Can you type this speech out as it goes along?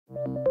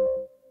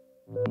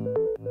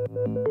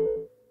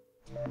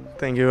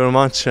Thank you very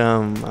much.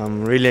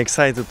 I'm really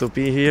excited to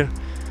be here,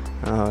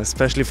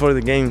 especially for the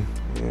game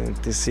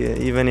this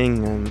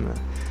evening. And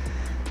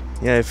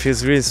yeah, it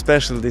feels really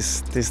special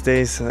these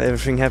days.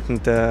 Everything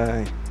happened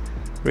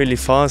really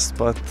fast,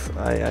 but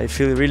I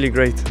feel really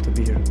great to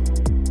be here.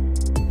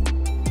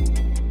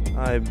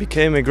 I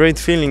became a great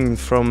feeling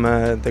from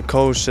the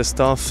coach, the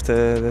staff,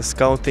 the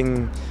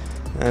scouting,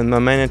 and my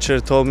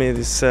manager told me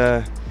this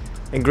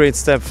a great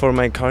step for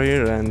my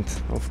career. And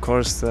of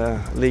course,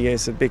 Legia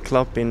is a big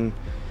club in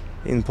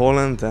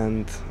Poland,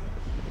 and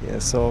yeah,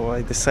 so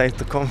I decided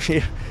to come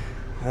here.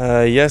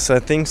 Yes, I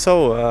think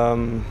so.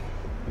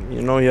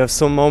 You know, you have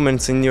some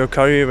moments in your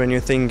career when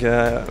you think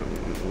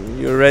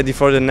you're ready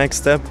for the next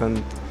step,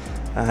 and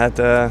I had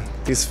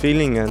this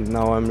feeling, and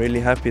now I'm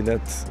really happy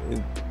that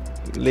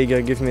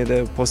Legia gave me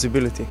the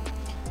possibility.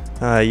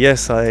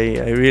 Yes, I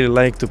really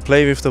like to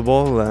play with the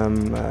ball.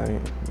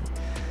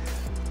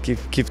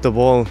 Keep the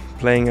ball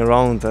playing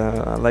around.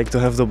 I like to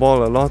have the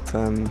ball a lot.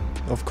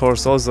 Of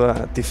course, also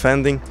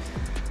defending.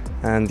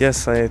 And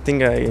yes, I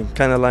think I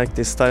kind of like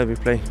this style we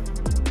play.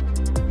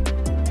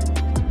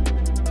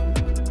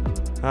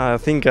 I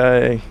think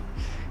I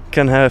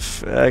can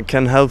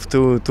help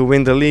to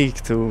win the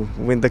league, to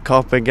win the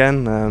cup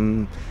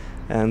again,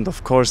 and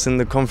of course in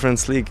the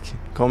Conference League,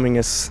 coming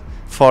as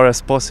far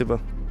as possible.